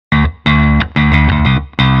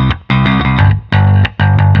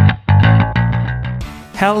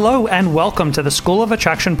Hello and welcome to the School of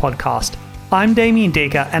Attraction podcast. I'm Damien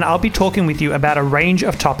Deeker and I'll be talking with you about a range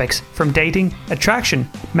of topics from dating, attraction,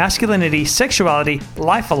 masculinity, sexuality,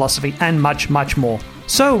 life philosophy, and much, much more.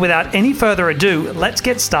 So without any further ado, let's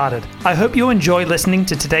get started. I hope you enjoy listening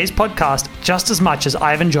to today's podcast just as much as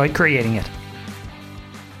I've enjoyed creating it.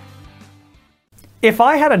 If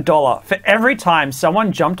I had $1 for every time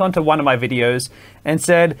someone jumped onto one of my videos and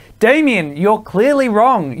said, Damien, you're clearly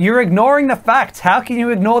wrong. You're ignoring the facts. How can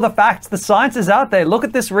you ignore the facts? The science is out there. Look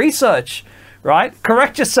at this research, right?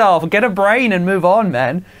 Correct yourself. Get a brain and move on,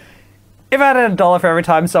 man. If I had $1 for every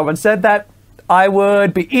time someone said that, I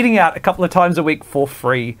would be eating out a couple of times a week for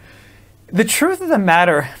free. The truth of the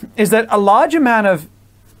matter is that a large amount of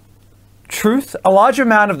truth, a large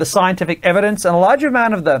amount of the scientific evidence, and a large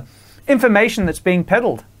amount of the information that's being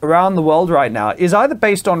peddled around the world right now is either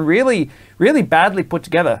based on really badly put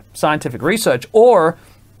together scientific research, or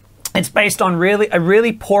it's based on a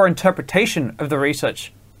really poor interpretation of the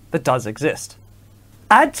research that does exist.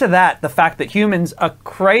 Add to that the fact that humans are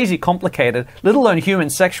crazy complicated, let alone human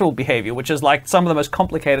sexual behavior, which is like some of the most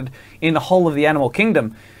complicated in the whole of the animal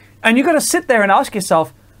kingdom. And you've got to sit there and ask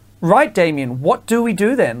yourself, right, Damien, what do we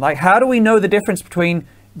do then? Like, how do we know the difference between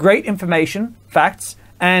great information, facts,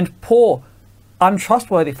 and poor,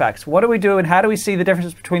 untrustworthy facts? What do we do and how do we see the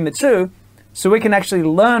difference between the two so we can actually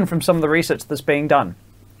learn from some of the research that's being done?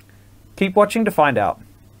 Keep watching to find out.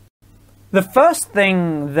 The first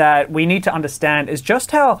thing that we need to understand is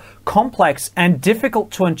just how complex and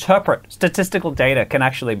difficult to interpret statistical data can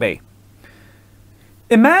actually be.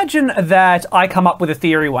 Imagine that I come up with a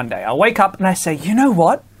theory one day. I wake up and I say, you know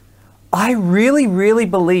what? I really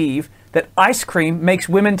believe that ice cream makes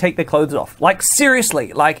women take their clothes off. Like,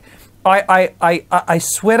 seriously, like, I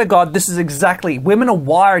swear to God, this is exactly, women are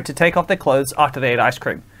wired to take off their clothes after they eat ice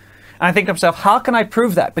cream. And I think to myself, how can I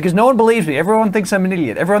prove that? Because no one believes me. Everyone thinks I'm an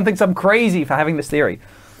idiot. Everyone thinks I'm crazy for having this theory.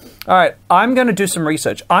 All right, I'm going to do some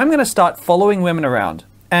research. I'm going to start following women around.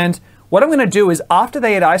 And what I'm going to do is, after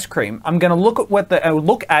they eat ice cream, I'm going to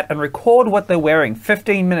look at and record what they're wearing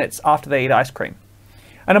 15 minutes after they eat ice cream.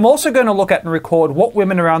 And I'm also going to look at and record what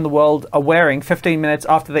women around the world are wearing 15 minutes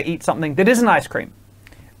after they eat something that isn't ice cream.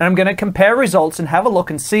 And I'm going to compare results and have a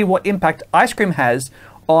look and see what impact ice cream has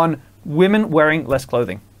on women wearing less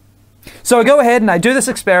clothing. So I go ahead and I do this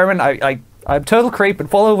experiment. I'm a total creep and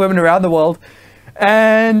follow women around the world.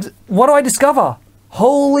 And what do I discover?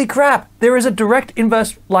 Holy crap. There is a direct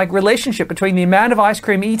inverse relationship between the amount of ice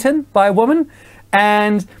cream eaten by a woman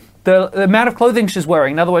and the amount of clothing she's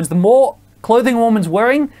wearing. In other words, the more clothing a woman's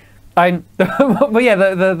wearing,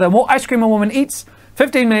 the more ice cream a woman eats,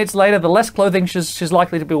 15 minutes later, the less clothing she's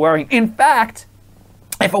likely to be wearing. In fact,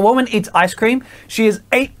 if a woman eats ice cream, she is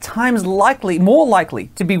 8 times more likely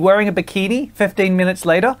to be wearing a bikini 15 minutes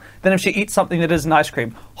later than if she eats something that isn't ice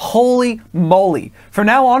cream. Holy moly. From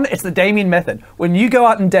now on, it's the Damien method. When you go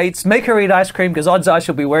out on dates, make her eat ice cream because odds are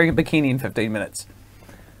she'll be wearing a bikini in 15 minutes.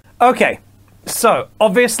 Okay, so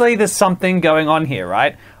obviously there's something going on here,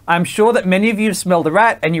 right? I'm sure that many of you have smelled a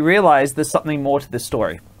rat and you realize there's something more to this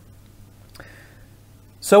story.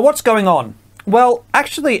 So what's going on? Well,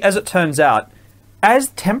 actually, as it turns out, as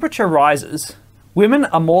temperature rises, women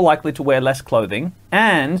are more likely to wear less clothing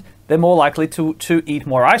and they're more likely to eat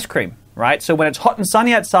more ice cream, right? So when it's hot and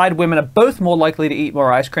sunny outside, women are both more likely to eat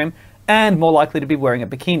more ice cream and more likely to be wearing a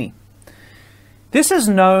bikini. This is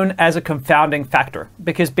known as a confounding factor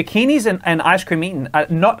because bikinis and ice cream eaten are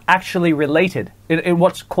not actually related in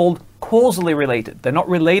what's called causally related. They're not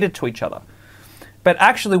related to each other. But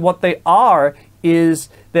actually what they are is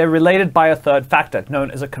they're related by a third factor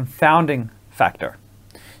known as a confounding factor.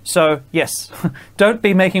 So yes, don't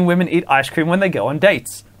be making women eat ice cream when they go on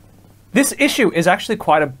dates. This issue is actually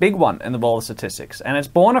quite a big one in the world of statistics, and it's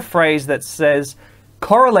born a phrase that says,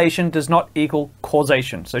 correlation does not equal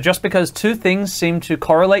causation. So just because two things seem to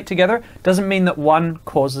correlate together doesn't mean that one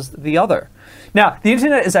causes the other. Now, the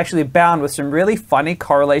internet is actually bound with some really funny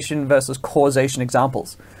correlation versus causation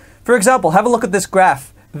examples. For example, have a look at this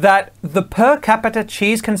graph that the per capita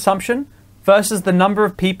cheese consumption versus the number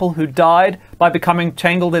of people who died by becoming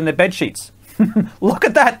tangled in their bed sheets. Look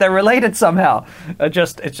at that, they're related somehow.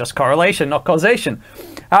 It's just correlation, not causation.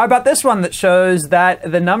 How about this one that shows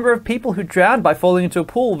that the number of people who drowned by falling into a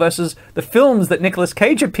pool versus the films that Nicolas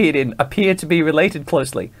Cage appeared in appear to be related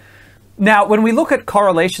closely? Now, when we look at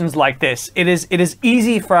correlations like this, it is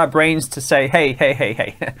easy for our brains to say,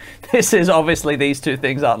 hey, this is obviously these two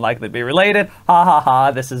things aren't likely to be related. Ha ha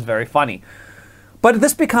ha, this is very funny. But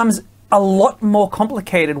this becomes a lot more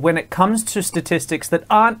complicated when it comes to statistics that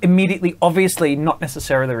aren't immediately, obviously, not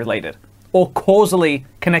necessarily related or causally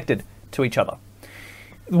connected to each other.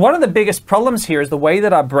 One of the biggest problems here is the way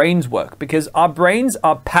that our brains work, because our brains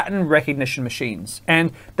are pattern recognition machines,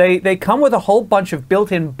 and they come with a whole bunch of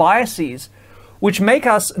built-in biases which make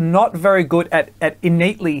us not very good at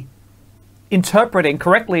innately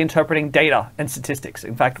correctly interpreting data and statistics.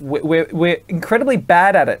 In fact, we're incredibly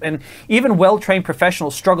bad at it, and even well-trained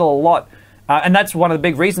professionals struggle a lot. And that's one of the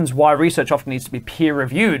big reasons why research often needs to be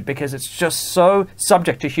peer-reviewed, because it's just so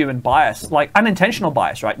subject to human bias, like unintentional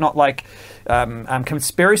bias, right? Not like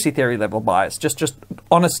conspiracy theory level bias, just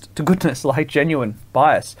honest to goodness, like genuine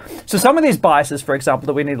bias. So some of these biases, for example,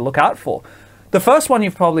 that we need to look out for. The first one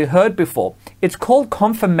you've probably heard before. It's called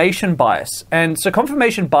confirmation bias. And so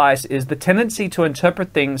confirmation bias is the tendency to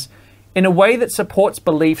interpret things in a way that supports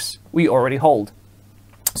beliefs we already hold.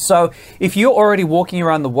 So if you're already walking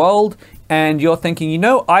around the world and you're thinking,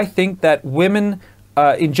 I think that women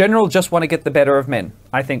in general just want to get the better of men.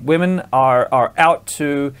 I think women are out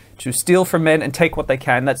to steal from men and take what they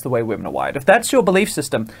can. That's the way women are wired. If that's your belief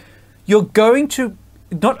system, you're going to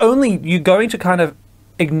kind of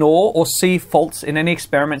ignore or see faults in any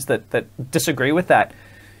experiments that disagree with that.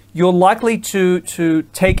 You're likely to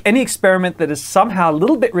take any experiment that is somehow a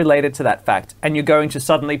little bit related to that fact, and you're going to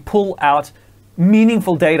suddenly pull out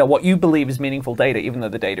meaningful data, what you believe is meaningful data, even though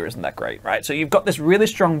the data isn't that great, right? So you've got this really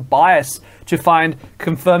strong bias to find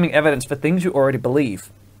confirming evidence for things you already believe.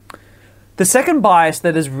 The second bias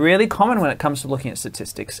that is really common when it comes to looking at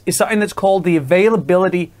statistics is something that's called the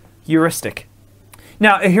availability heuristic.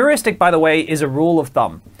 Now, a heuristic, by the way, is a rule of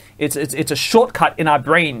thumb. It's a shortcut in our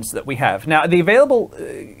brains that we have. Now, the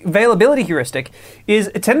availability heuristic is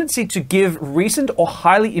a tendency to give recent or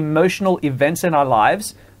highly emotional events in our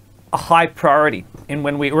lives a high priority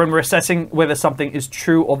when we're assessing whether something is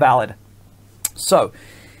true or valid. So,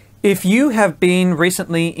 if you have been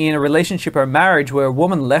recently in a relationship or a marriage where a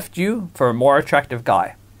woman left you for a more attractive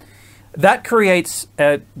guy, that creates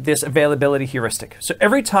this availability heuristic. So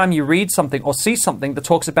every time you read something or see something that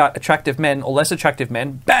talks about attractive men or less attractive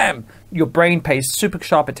men, bam, your brain pays super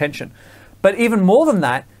sharp attention. But even more than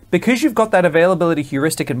that, because you've got that availability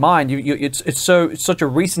heuristic in mind, it's such a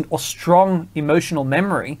recent or strong emotional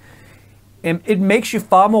memory, it makes you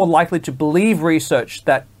far more likely to believe research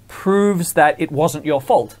that proves that it wasn't your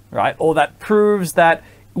fault, right? Or that proves that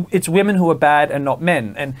it's women who are bad and not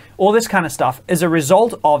men, and all this kind of stuff as a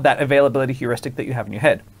result of that availability heuristic that you have in your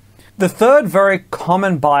head. The third very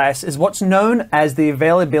common bias is what's known as the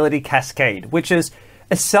availability cascade, which is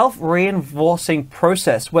a self-reinforcing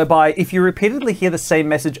process whereby if you repeatedly hear the same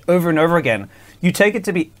message over and over again, you take it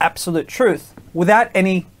to be absolute truth without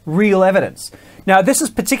any real evidence. Now, this is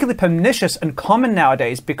particularly pernicious and common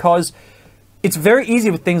nowadays because it's very easy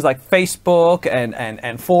with things like Facebook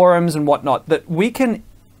and forums and whatnot that we can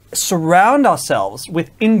surround ourselves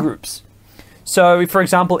with in-groups. So, for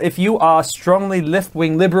example, if you are strongly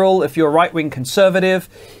left-wing liberal, if you're right-wing conservative,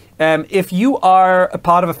 if you are a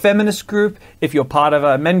part of a feminist group, if you're part of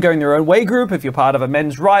a men going their own way group, if you're part of a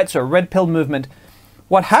men's rights or a red pill movement,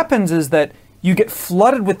 what happens is that you get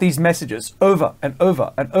flooded with these messages over and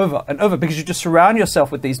over and over and over because you just surround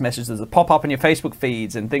yourself with these messages that pop up in your Facebook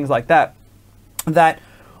feeds and things like that. That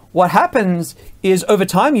what happens is over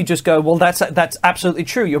time you just go, well, that's absolutely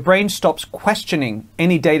true. Your brain stops questioning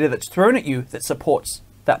any data that's thrown at you that supports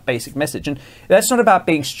that basic message. And that's not about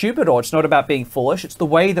being stupid or it's not about being foolish. It's the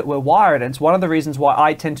way that we're wired. And it's one of the reasons why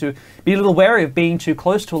I tend to be a little wary of being too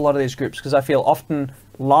close to a lot of these groups, because I feel often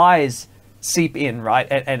lies seep in, right?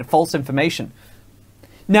 And false information.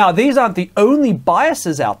 Now, these aren't the only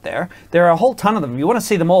biases out there. There are a whole ton of them. If you want to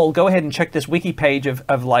see them all, go ahead and check this wiki page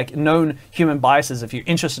of like known human biases if you're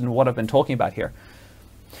interested in what I've been talking about here.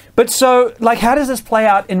 But so, like, how does this play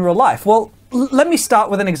out in real life? Well, let me start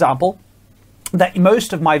with an example that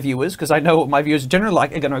most of my viewers, because I know what my viewers generally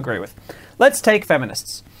like, are going to agree with. Let's take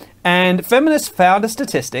feminists. And feminists found a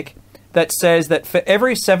statistic that says that for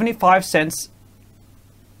every 75 cents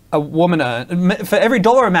a woman earns, for every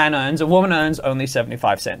dollar a man earns, a woman earns only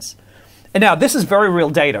 75 cents. And now, this is very real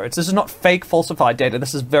data. This is not fake, falsified data.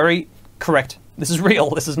 This is very correct. This is real.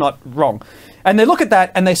 This is not wrong. And they look at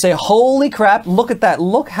that and they say, holy crap, look at that.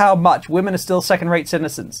 Look how much women are still second-rate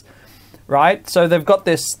citizens, right? So they've got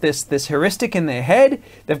this heuristic in their head.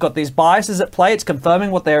 They've got these biases at play. It's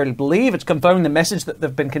confirming what they already believe. It's confirming the message that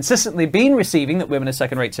they've been consistently receiving, that women are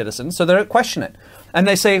second-rate citizens. So they don't question it. And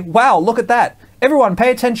they say, wow, look at that. Everyone, pay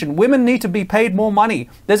attention. Women need to be paid more money.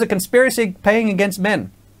 There's a conspiracy paying against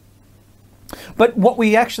men. But what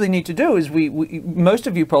we actually need to do is most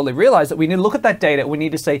of you probably realize that we need to look at that data. We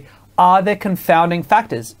need to say, are there confounding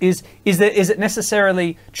factors? Is it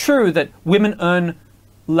necessarily true that women earn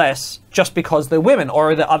less just because they're women, or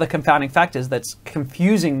are there other confounding factors that's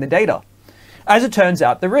confusing the data? As it turns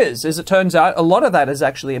out, there is. As it turns out, a lot of that is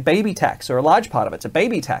actually a baby tax, or a large part of it's a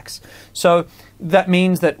baby tax. So that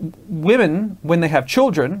means that women, when they have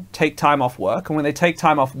children, take time off work. And when they take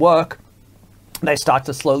time off work, they start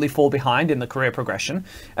to slowly fall behind in the career progression.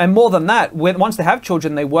 And more than that, once they have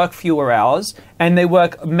children, they work fewer hours, and they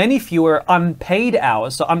work many fewer unpaid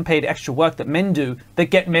hours, so unpaid extra work that men do, that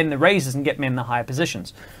get men the raises and get men the higher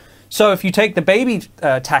positions. So if you take the baby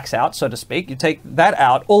tax out, so to speak, you take that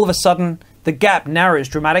out, all of a sudden the gap narrows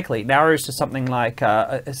dramatically, narrows to something like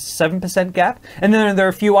a 7% gap. And then there are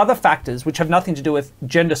a few other factors which have nothing to do with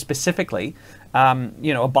gender specifically,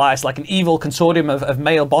 a bias like an evil consortium of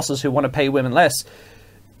male bosses who want to pay women less.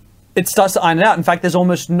 It starts to iron it out. In fact, there's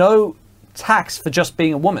almost no tax for just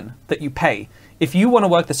being a woman that you pay. If you want to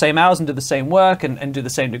work the same hours and do the same work and do the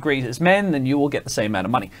same degrees as men, then you will get the same amount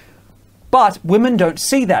of money. But women don't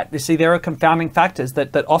see that. You see, there are confounding factors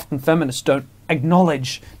that often feminists don't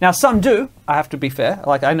acknowledge. Now, some do, I have to be fair.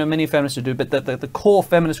 Like, I know many feminists who do, but the core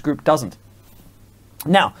feminist group doesn't.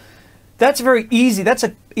 Now, that's very easy. That's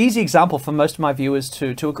an easy example for most of my viewers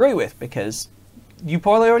to agree with, because you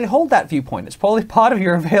probably already hold that viewpoint. It's probably part of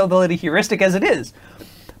your availability heuristic as it is.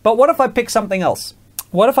 But what if I pick something else?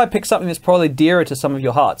 What if I pick something that's probably dearer to some of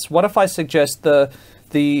your hearts? What if I suggest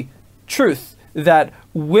the truth that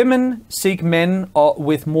women seek men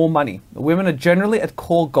with more money? Women are generally at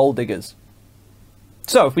core gold diggers.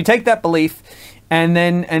 So if we take that belief and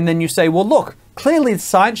then you say, well, look, clearly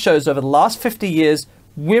science shows over the last 50 years,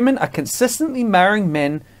 women are consistently marrying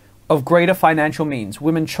men of greater financial means.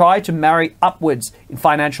 Women try to marry upwards in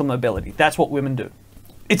financial mobility. That's what women do.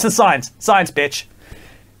 It's the science. Science, bitch.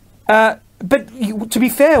 But to be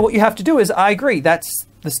fair, what you have to do is, I agree,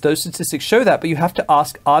 those statistics show that, but you have to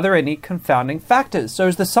ask, are there any confounding factors? So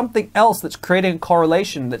is there something else that's creating a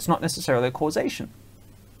correlation that's not necessarily a causation?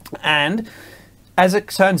 And as it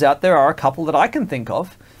turns out, there are a couple that I can think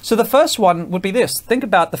of. So the first one would be this. Think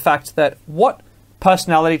about the fact that what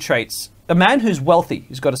personality traits, a man who's wealthy,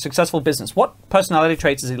 who's got a successful business, what personality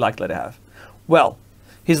traits is he likely to have? Well,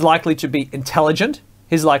 he's likely to be intelligent,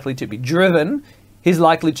 he's likely to be driven, he's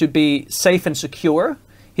likely to be safe and secure,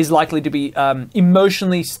 he's likely to be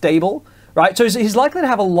emotionally stable, right? So he's likely to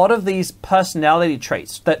have a lot of these personality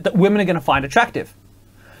traits that women are going to find attractive.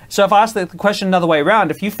 So if I ask the question another way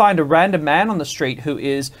around, if you find a random man on the street who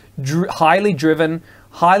is highly driven,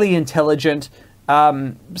 highly intelligent,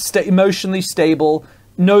 emotionally stable,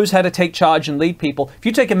 knows how to take charge and lead people, if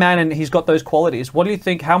you take a man and he's got those qualities, what do you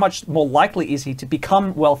think, how much more likely is he to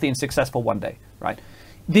become wealthy and successful one day, right?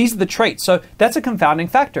 These are the traits. So that's a confounding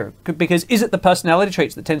factor, because is it the personality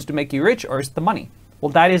traits that tends to make you rich, or is it the money?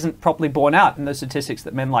 Well, that isn't properly borne out in the statistics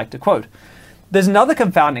that men like to quote. There's another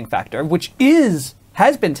confounding factor, which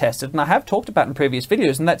has been tested, and I have talked about in previous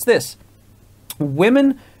videos, and that's this.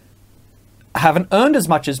 Women haven't earned as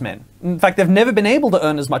much as men. In fact, they've never been able to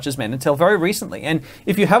earn as much as men until very recently. And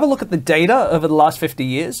if you have a look at the data over the last 50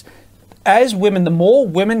 years, as women, the more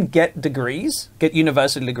women get degrees, get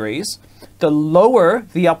university degrees, the lower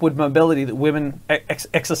the upward mobility that women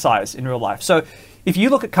exercise in real life. So if you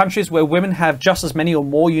look at countries where women have just as many or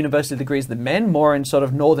more university degrees than men, more in sort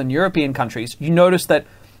of Northern European countries, you notice that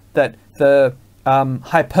the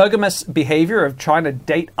hypergamous behavior of trying to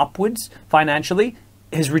date upwards financially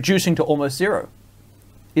is reducing to almost zero.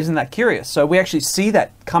 Isn't that curious? So we actually see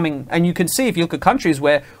that coming, and you can see if you look at countries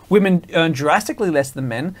where women earn drastically less than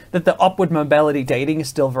men, that the upward mobility dating is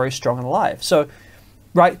still very strong and alive. So,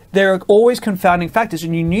 right, there are always confounding factors,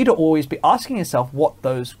 and you need to always be asking yourself what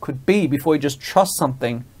those could be before you just trust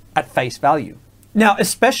something at face value. Now,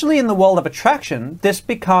 especially in the world of attraction, this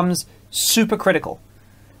becomes super critical,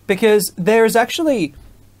 because there is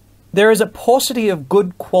a paucity of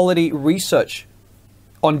good quality research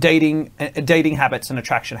on dating habits and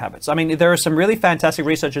attraction habits. I mean, there are some really fantastic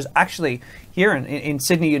researchers actually here in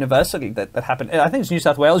Sydney University that happened. I think it's New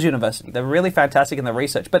South Wales University. They're really fantastic in their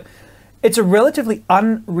research, but it's a relatively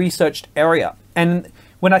unresearched area. And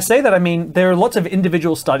when I say that, I mean, there are lots of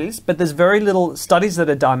individual studies, but there's very little studies that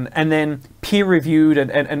are done and then peer-reviewed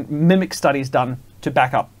and mimic studies done to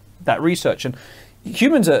back up that research. And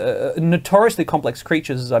humans are notoriously complex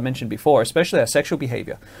creatures, as I mentioned before, especially our sexual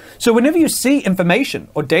behavior. So whenever you see information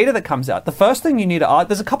or data that comes out, the first thing you need to ask,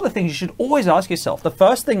 there's a couple of things you should always ask yourself. The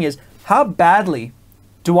first thing is, how badly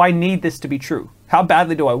do I need this to be true? How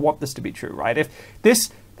badly do I want this to be true, right? If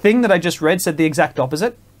this thing that I just read said the exact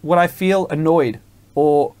opposite, would I feel annoyed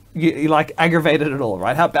or like aggravated at all,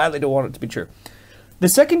 right? How badly do I want it to be true? The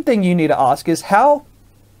second thing you need to ask is how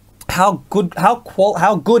good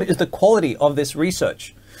is the quality of this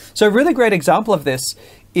research? So a really great example of this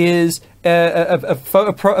is a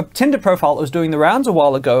Tinder profile that was doing the rounds a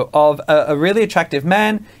while ago of a really attractive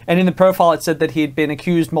man, and in the profile it said that he had been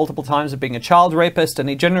accused multiple times of being a child rapist, and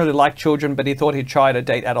he generally liked children, but he thought he'd try to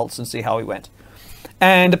date adults and see how he went.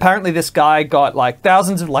 And apparently this guy got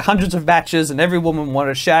hundreds of matches, and every woman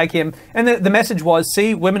wanted to shag him. And the message was,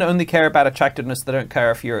 see, women only care about attractiveness. They don't care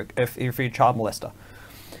if you're a child molester.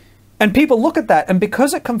 And people look at that, and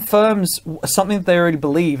because it confirms something that they already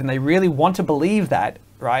believe, and they really want to believe that,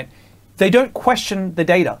 right, they don't question the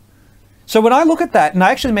data. So when I look at that, and I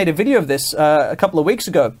actually made a video of this a couple of weeks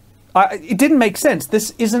ago, it didn't make sense.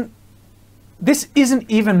 This isn't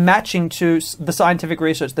even matching to the scientific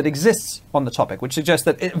research that exists on the topic, which suggests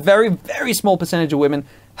that a very, very small percentage of women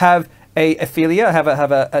have a philia,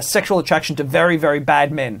 have a sexual attraction to very, very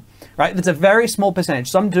bad men, right? That's a very small percentage.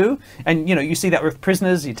 Some do, and you see that with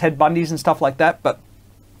prisoners, your Ted Bundys and stuff like that, but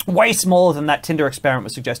way smaller than that Tinder experiment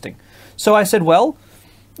was suggesting. So I said, well,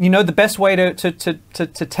 the best way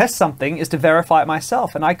to test something is to verify it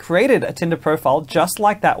myself. And I created a Tinder profile just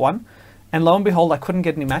like that one. And lo and behold, I couldn't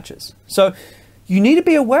get any matches. So you need to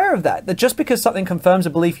be aware of that just because something confirms a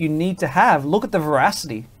belief you need to have, look at the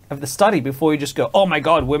veracity of the study before you just go, oh my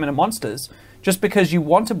God, women are monsters. Just because you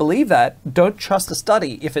want to believe that, don't trust the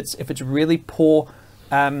study if it's really poor,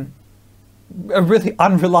 a really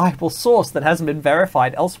unreliable source that hasn't been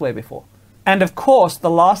verified elsewhere before. And of course, the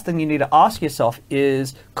last thing you need to ask yourself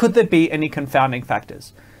is, could there be any confounding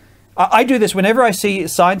factors? I do this whenever I see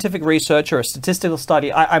scientific research or a statistical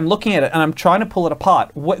study. I'm looking at it and I'm trying to pull it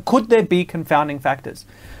apart. Could there be confounding factors?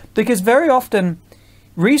 Because very often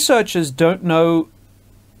researchers don't know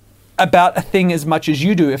about a thing as much as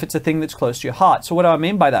you do if it's a thing that's close to your heart. So what do I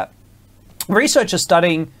mean by that? Researchers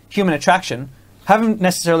studying human attraction haven't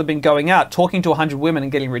necessarily been going out talking to 100 women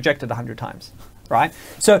and getting rejected 100 times, right?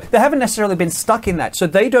 So they haven't necessarily been stuck in that. So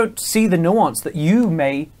they don't see the nuance that you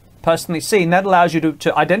may personally see, and that allows you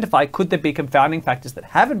to identify, could there be confounding factors that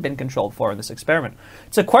haven't been controlled for in this experiment?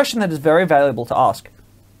 It's a question that is very valuable to ask.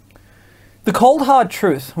 The cold hard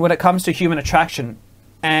truth when it comes to human attraction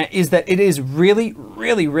is that it is really,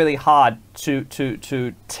 really, really hard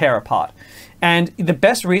to tear apart. And the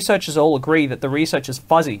best researchers all agree that the research is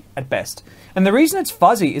fuzzy at best. And the reason it's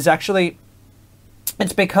fuzzy is actually,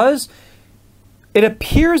 it's because it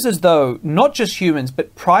appears as though not just humans,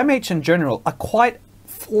 but primates in general are quite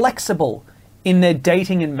flexible in their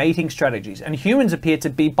dating and mating strategies, and humans appear to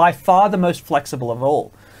be by far the most flexible of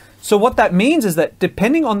all. So what that means is that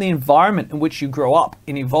depending on the environment in which you grow up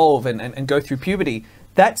and evolve and go through puberty,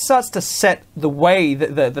 that starts to set the way,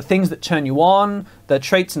 the things that turn you on, the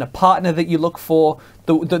traits in a partner that you look for,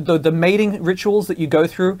 the mating rituals that you go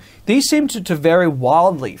through. These seem to vary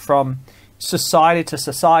wildly from society to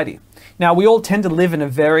society. Now, we all tend to live in a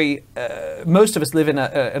very, most of us live in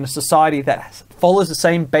a society that follows the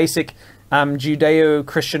same basic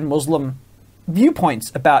Judeo-Christian Muslim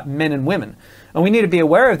viewpoints about men and women. And we need to be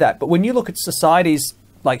aware of that. But when you look at societies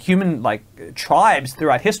like tribes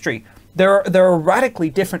throughout history, there are radically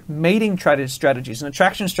different mating strategies and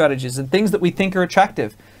attraction strategies and things that we think are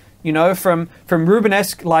attractive. From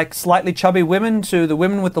Rubenesque, slightly chubby women to the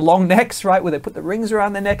women with the long necks, right, where they put the rings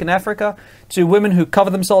around their neck in Africa, to women who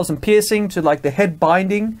cover themselves in piercing, to the head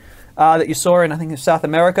binding that you saw in, I think, in South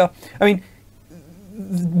America. I mean,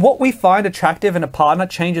 what we find attractive in a partner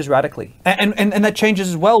changes radically. And that changes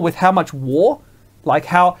as well with how much war,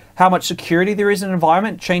 how much security there is in an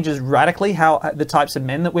environment changes radically how the types of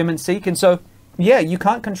men that women seek. And so, yeah, you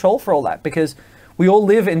can't control for all that because we all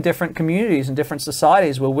live in different communities and different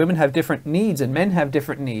societies where women have different needs and men have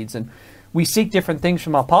different needs, and we seek different things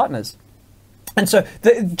from our partners. And so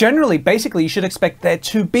generally, basically, you should expect there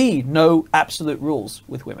to be no absolute rules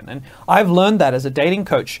with women. And I've learned that as a dating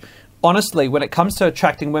coach. Honestly, when it comes to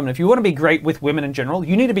attracting women, if you want to be great with women in general,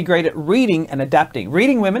 you need to be great at reading and adapting.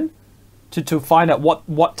 Reading women to find out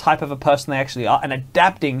what type of a person they actually are, and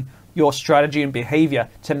adapting your strategy and behavior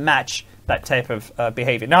to match that type of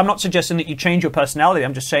behavior. Now, I'm not suggesting that you change your personality.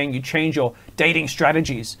 I'm just saying you change your dating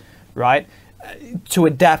strategies, right, to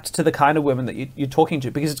adapt to the kind of women that you're talking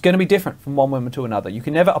to, because it's going to be different from one woman to another. You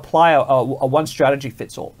can never apply a one strategy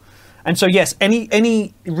fits all. And so, yes,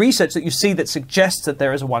 any research that you see that suggests that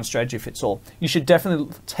there is a one strategy fits all, you should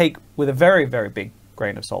definitely take with a very, very big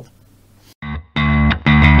grain of salt.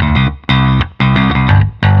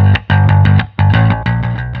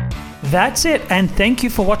 That's it, and thank you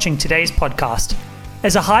for watching today's podcast.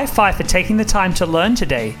 As a high five for taking the time to learn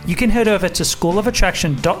today, you can head over to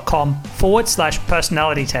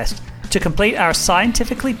schoolofattraction.com/personality test to complete our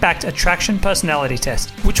scientifically backed attraction personality test,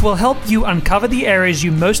 which will help you uncover the areas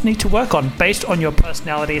you most need to work on based on your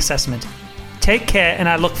personality assessment. Take care, and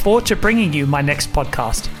I look forward to bringing you my next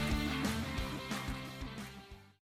podcast.